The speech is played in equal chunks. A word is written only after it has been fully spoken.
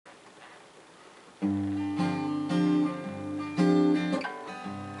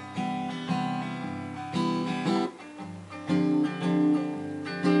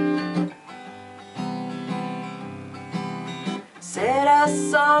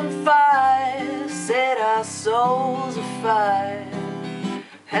us on fire, set our souls afire,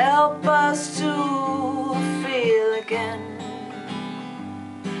 help us to feel again.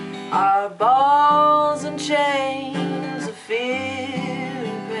 Our balls and chains of fear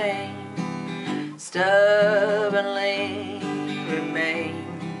and pain stubbornly remain.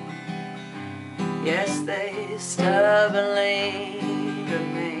 Yes, they stubbornly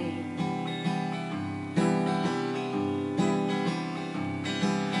remain.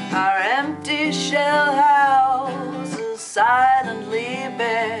 Our empty shell houses silently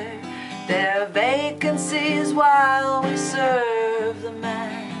bear their vacancies while we serve the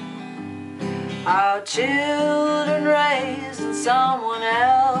man. Our children raised in someone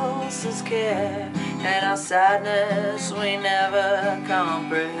else's care, and our sadness we never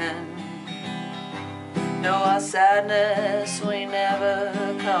comprehend. No, our sadness we never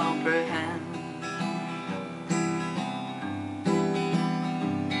comprehend.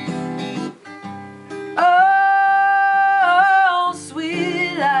 Oh,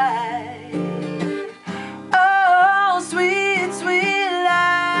 sweet life. Oh, sweet, sweet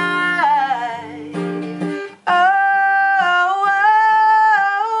life. Oh,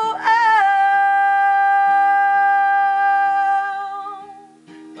 oh,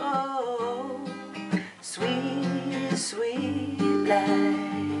 oh, oh, sweet, sweet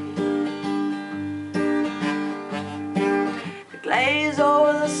life. The glaze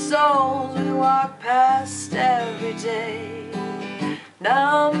over the souls we walk past every day,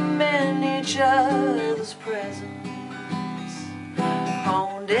 numb in each other's presence,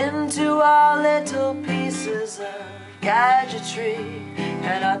 honed into our little pieces of gadgetry,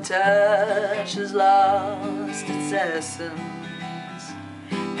 and our touch has lost its essence,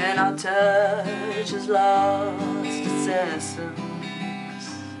 and our touch has lost its essence.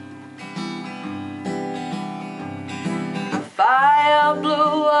 Fire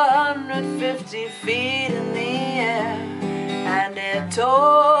blew 150 feet in the air, and it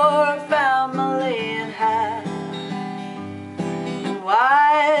tore a family in half. And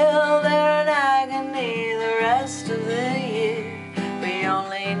while they're in agony the rest of the year, we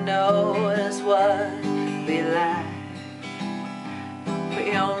only notice what we lack.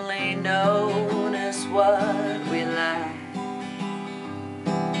 We only notice what we lack.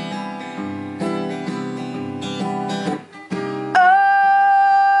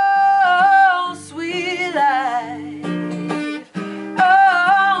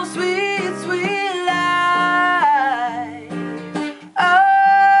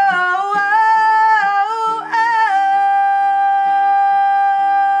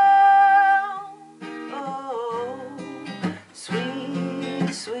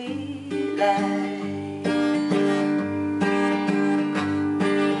 Sweet life.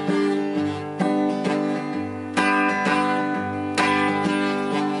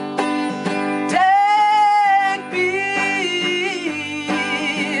 Take me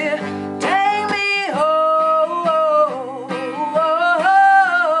home. Take me home.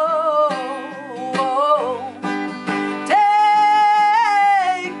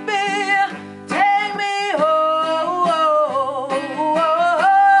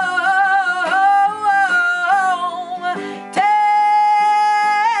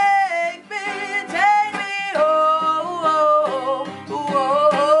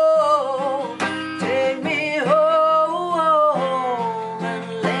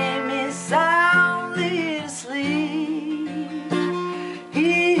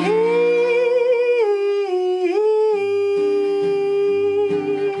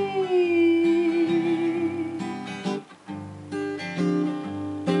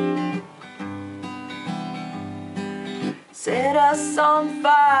 Set us on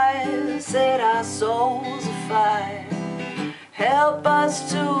fire, set our souls afire, help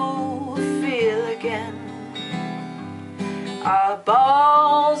us to feel again. Our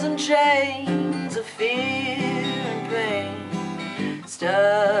balls and chains of fear and pain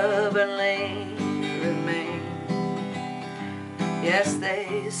stubbornly remain. Yes,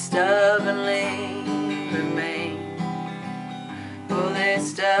 they stubbornly remain. Oh, they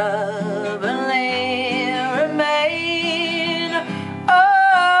stubbornly